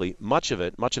 frankly, much of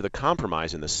the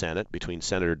compromise in the Senate between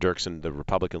Senator Dirksen, the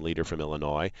Republican leader from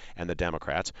Illinois, and the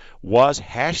Democrats was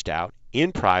hashed out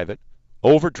in private,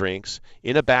 over drinks,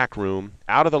 in a back room,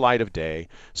 out of the light of day,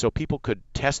 so people could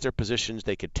test their positions.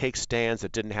 They could take stands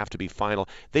that didn't have to be final.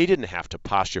 They didn't have to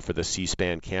posture for the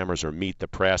C-SPAN cameras or meet the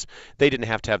press. They didn't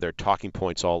have to have their talking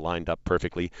points all lined up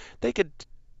perfectly. They could,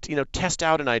 test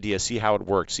out an idea, see how it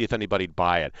worked, see if anybody'd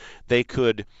buy it. They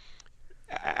could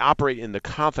operate in the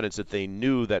confidence that they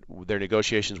knew that their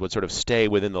negotiations would sort of stay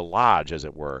within the lodge, as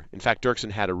it were. In fact,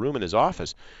 Dirksen had a room in his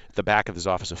office, at the back of his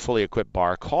office, a fully equipped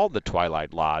bar called the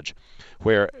Twilight Lodge,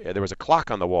 where there was a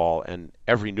clock on the wall, and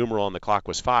every numeral on the clock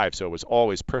was 5, so it was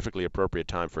always perfectly appropriate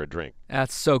time for a drink.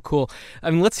 That's so cool.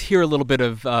 I mean, let's hear a little bit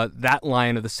of that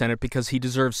line of the Senate, because he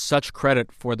deserves such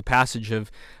credit for the passage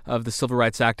of the Civil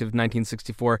Rights Act of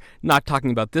 1964. Not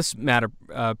talking about this matter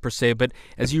per se, but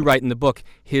as you write in the book,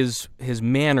 his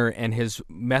manner and his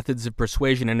methods of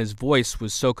persuasion and his voice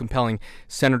was so compelling.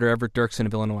 Senator Everett Dirksen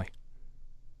of Illinois.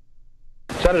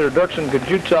 Senator Dirksen, could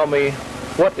you tell me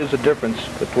what is the difference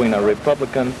between a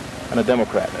Republican and a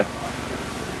Democrat?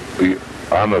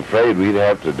 I'm afraid we'd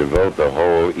have to devote the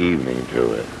whole evening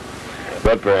to it.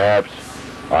 But perhaps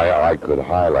I could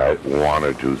highlight one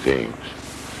or two things.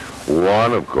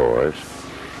 One, of course,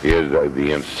 is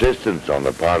the insistence on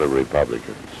the part of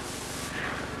Republicans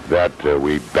that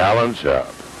we balance up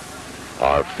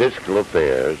our fiscal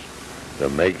affairs to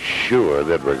make sure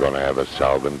that we're going to have a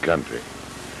solvent country.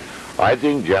 I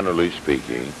think, generally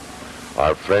speaking,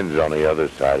 our friends on the other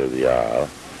side of the aisle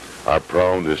are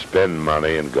prone to spend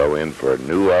money and go in for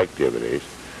new activities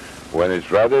when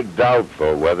it's rather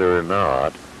doubtful whether or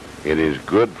not it is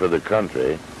good for the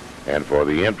country and for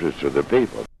the interests of the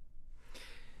people.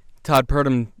 Todd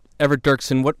Purdom, Everett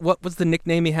Dirksen, what was the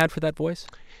nickname he had for that voice?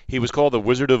 He was called the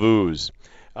Wizard of Ooze,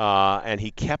 and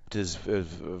he kept his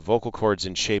vocal cords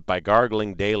in shape by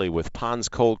gargling daily with Pond's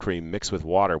cold cream mixed with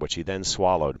water, which he then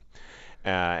swallowed.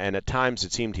 And at times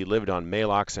it seemed he lived on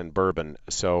Maalox and bourbon.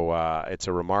 So it's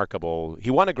a remarkable.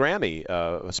 He won a Grammy,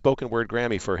 a spoken word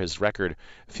Grammy for his record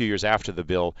a few years after the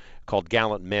bill called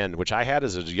Gallant Men, which I had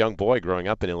as a young boy growing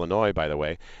up in Illinois, by the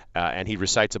way. And he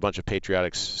recites a bunch of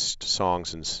patriotic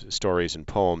songs and stories and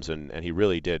poems, and he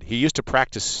really did. He used to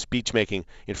practice speech making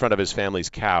in front of his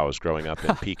family's cows growing up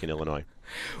in Pekin, Illinois.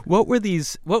 What was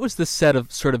the set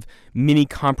of sort of mini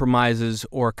compromises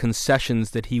or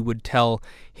concessions that he would tell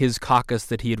his caucus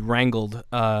that he had wrangled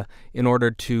in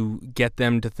order to get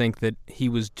them to think that he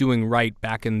was doing right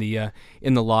back in the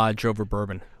lodge over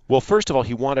bourbon? Well, first of all,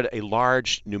 he wanted a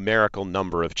large numerical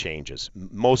number of changes,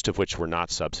 most of which were not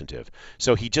substantive.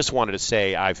 So he just wanted to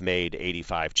say, I've made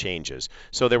 85 changes.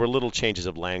 So there were little changes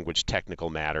of language, technical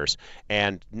matters.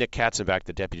 And Nick Katzenbach,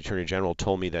 the Deputy Attorney General,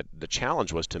 told me that the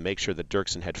challenge was to make sure that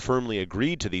Dirksen had firmly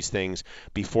agreed to these things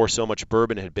before so much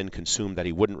bourbon had been consumed that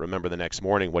he wouldn't remember the next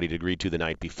morning what he'd agreed to the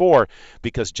night before,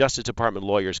 because Justice Department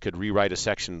lawyers could rewrite a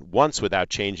section once without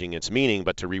changing its meaning,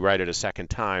 but to rewrite it a second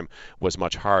time was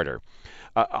much harder.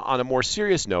 On a more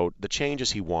serious note, the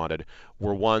changes he wanted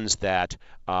were ones that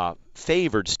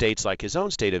favored states like his own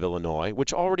state of Illinois,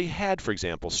 which already had, for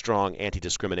example, strong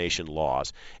anti-discrimination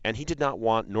laws. And he did not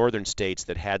want northern states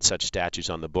that had such statutes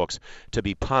on the books to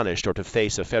be punished or to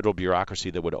face a federal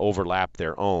bureaucracy that would overlap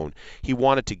their own. He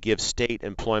wanted to give state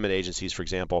employment agencies, for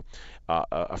example,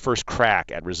 a first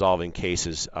crack at resolving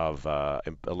cases of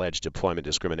alleged employment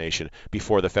discrimination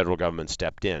before the federal government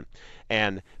stepped in.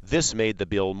 And this made the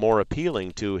bill more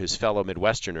appealing to his fellow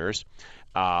Midwesterners.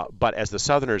 But as the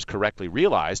Southerners correctly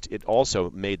realized, it also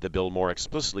made the bill more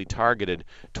explicitly targeted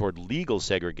toward legal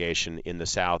segregation in the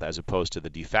South as opposed to the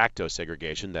de facto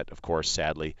segregation that, of course,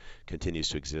 sadly continues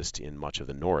to exist in much of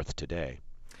the North today.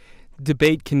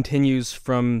 Debate continues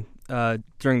from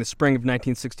during the spring of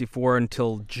 1964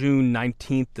 until June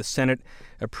 19th. The Senate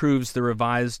approves the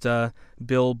revised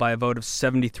bill by a vote of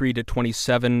 73 to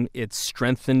 27. It's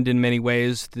strengthened in many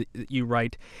ways, you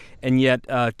write. And yet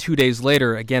 2 days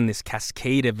later, again, this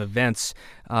cascade of events,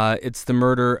 it's the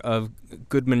murder of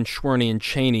Goodman, Schwerny, and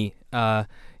Cheney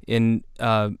in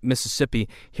Mississippi.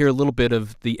 Hear a little bit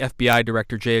of the FBI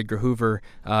Director J. Edgar Hoover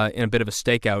in a bit of a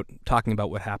stakeout talking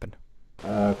about what happened.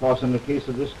 Of course, in the case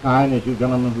of this kind, as you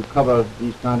gentlemen who cover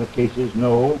these kind of cases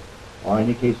know, or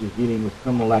any cases dealing with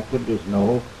criminal activities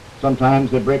know, sometimes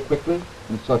they break quickly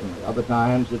and suddenly. Other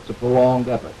times it's a prolonged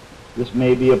effort. This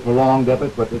may be a prolonged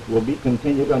effort, but it will be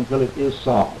continued until it is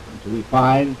solved, until we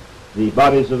find the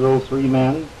bodies of those 3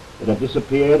 men that have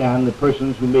disappeared and the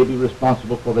persons who may be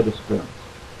responsible for their disappearance.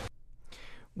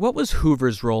 What was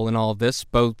Hoover's role in all of this,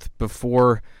 both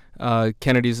before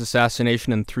Kennedy's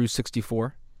assassination and through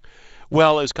 64?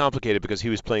 Well, it was complicated because he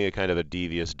was playing a kind of a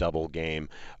devious double game.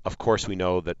 Of course, we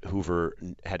know that Hoover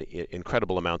had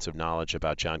incredible amounts of knowledge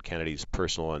about John Kennedy's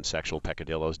personal and sexual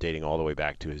peccadillos dating all the way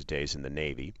back to his days in the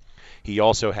Navy. He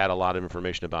also had a lot of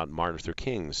information about Martin Luther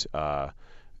King's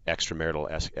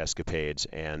extramarital escapades,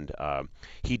 and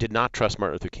he did not trust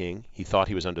Martin Luther King. He thought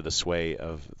he was under the sway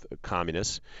of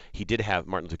communists.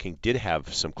 Martin Luther King did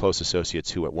have some close associates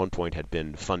who at one point had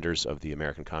been funders of the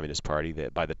American Communist Party.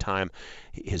 That by the time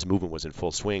his movement was in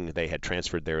full swing, they had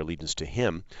transferred their allegiance to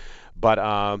him.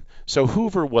 But so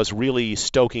Hoover was really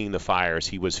stoking the fires.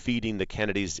 He was feeding the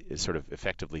Kennedys sort of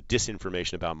effectively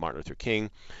disinformation about Martin Luther King.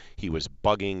 He was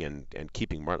bugging and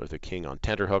keeping Martin Luther King on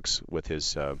tenterhooks with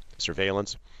his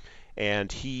surveillance.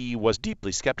 And he was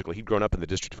deeply skeptical. He'd grown up in the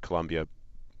District of Columbia,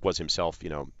 was himself,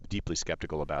 deeply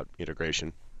skeptical about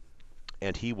integration.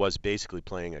 And he was basically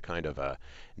playing a kind of a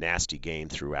nasty game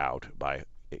throughout by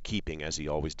keeping, as he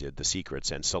always did, the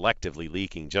secrets and selectively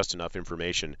leaking just enough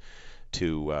information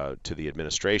to the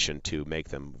administration to make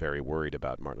them very worried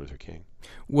about Martin Luther King.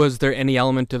 Was there any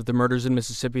element of the murders in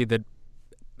Mississippi that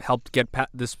helped get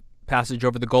this passage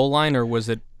over the goal line, or was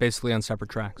it basically on separate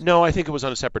tracks? No, I think it was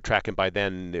on a separate track, and by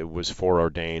then it was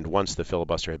foreordained. Once the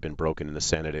filibuster had been broken in the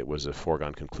Senate, it was a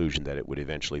foregone conclusion that it would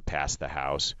eventually pass the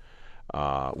House,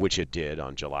 which it did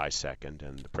on July 2nd,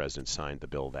 and the president signed the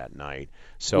bill that night.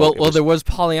 So there was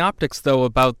polyoptics, though,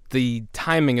 about the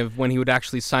timing of when he would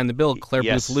actually sign the bill. Claire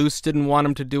Booth Luce didn't want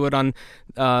him to do it on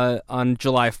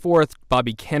July 4th.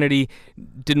 Bobby Kennedy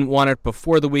didn't want it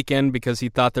before the weekend because he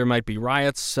thought there might be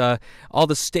riots. All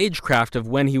the stagecraft of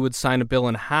when he would sign a bill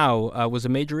and how was a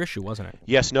major issue, wasn't it?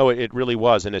 Yes, no, it really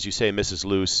was. And as you say, Mrs.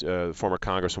 Luce, former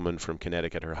congresswoman from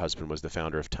Connecticut, her husband was the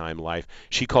founder of Time Life.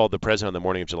 She called the president on the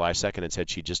morning of July 2nd and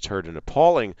said she just heard an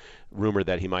appalling rumor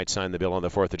that he might sign the bill on the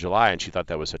 4th of July, and she thought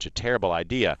that was such a terrible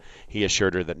idea. He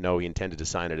assured her that no, he intended to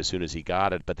sign it as soon as he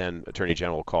got it, but then Attorney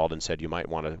General called and said you might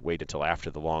want to wait until after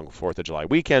the long 4th of July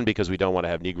weekend because we don't want to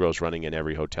have Negroes running in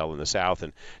every hotel in the South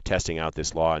and testing out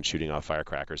this law and shooting off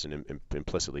firecrackers and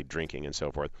implicitly drinking and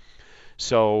so forth.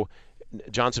 So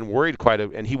Johnson worried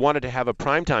and he wanted to have a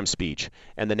primetime speech,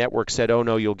 and the network said, oh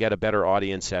no, you'll get a better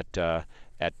audience at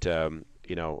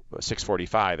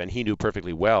 6:45, and he knew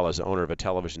perfectly well, as the owner of a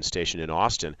television station in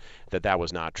Austin, that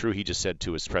was not true. He just said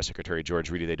to his press secretary, George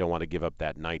Reedy, they don't want to give up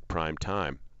that night prime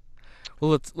time.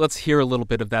 Well, let's hear a little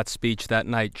bit of that speech that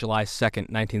night, July 2nd,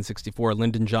 1964.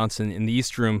 Lyndon Johnson in the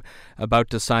East Room about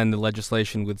to sign the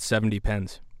legislation with 70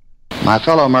 pens. My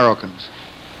fellow Americans,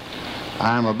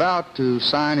 I am about to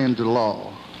sign into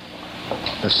law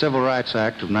the Civil Rights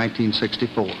Act of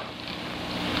 1964.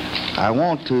 I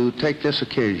want to take this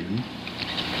occasion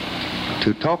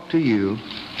to talk to you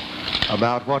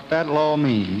about what that law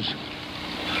means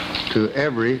to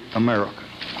every American.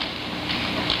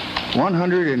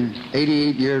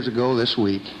 188 years ago this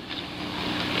week,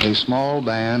 a small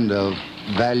band of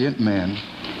valiant men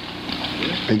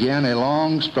began a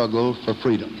long struggle for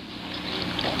freedom.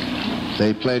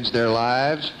 They pledged their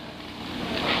lives,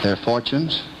 their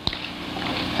fortunes,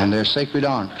 and their sacred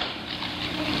honor,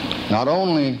 not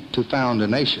only to found a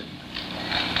nation,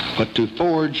 but to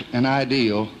forge an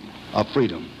ideal of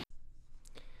freedom.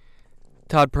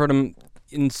 Todd Purdom,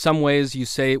 in some ways you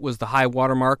say it was the high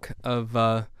watermark of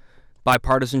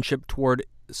bipartisanship toward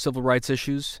civil rights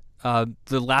issues,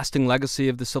 the lasting legacy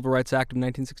of the Civil Rights Act of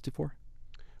 1964?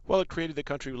 Well, it created the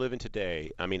country we live in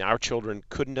today. I mean, our children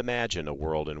couldn't imagine a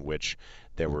world in which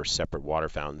there were separate water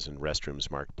fountains and restrooms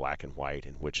marked black and white,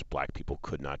 in which black people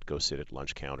could not go sit at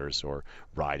lunch counters or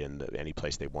ride in any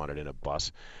place they wanted in a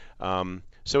bus.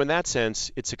 So in that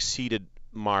sense, it succeeded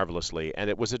marvelously, and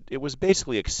it was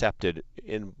basically accepted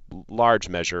in large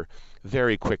measure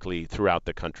very quickly throughout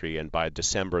the country, and by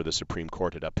December the Supreme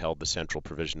Court had upheld the central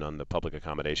provision on the public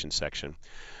accommodation section.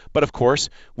 But of course,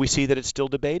 we see that it's still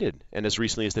debated, and as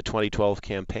recently as the 2012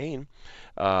 campaign,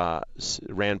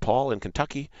 Rand Paul in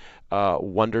Kentucky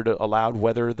wondered aloud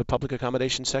whether the public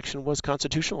accommodation section was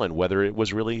constitutional and whether it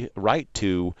was really right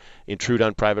to intrude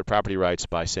on private property rights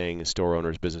by saying store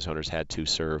owners, business owners had to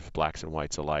serve blacks and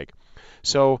whites alike.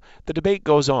 So the debate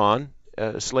goes on.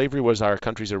 Slavery was our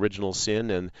country's original sin,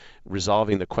 and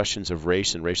resolving the questions of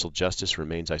race and racial justice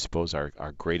remains, I suppose, our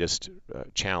greatest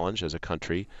challenge as a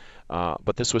country.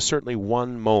 But this was certainly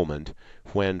one moment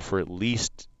when, for at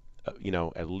least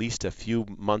a few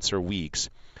months or weeks,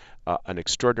 an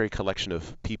extraordinary collection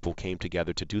of people came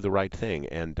together to do the right thing,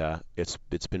 and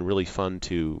it's been really fun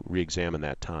to re-examine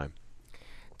that time.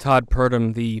 Todd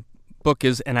Purdom, the book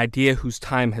is An Idea Whose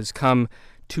Time Has Come: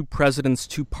 Two Presidents,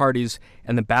 Two Parties,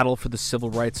 and the Battle for the Civil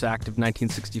Rights Act of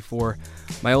 1964.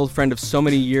 My old friend of so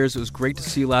many years, it was great to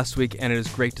see you last week, and it is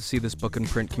great to see this book in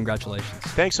print. Congratulations.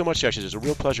 Thanks so much, Josh. It was a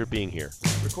real pleasure being here.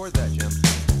 Record that, Jim.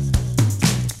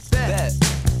 Bet.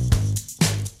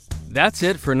 That's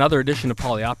it for another edition of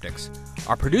Polyoptics.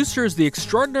 Our producer is the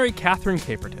extraordinary Catherine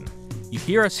Caperton. You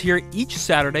hear us here each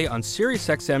Saturday on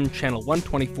SiriusXM Channel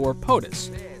 124 POTUS,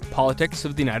 Politics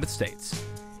of the United States.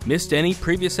 Missed any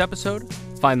previous episode?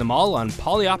 Find them all on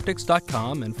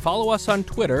polyoptics.com and follow us on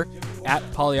Twitter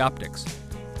 @polyoptics.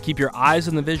 Keep your eyes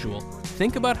on the visual,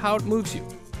 think about how it moves you,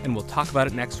 and we'll talk about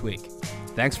it next week.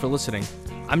 Thanks for listening.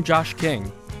 I'm Josh King,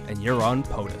 and you're on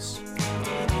POTUS.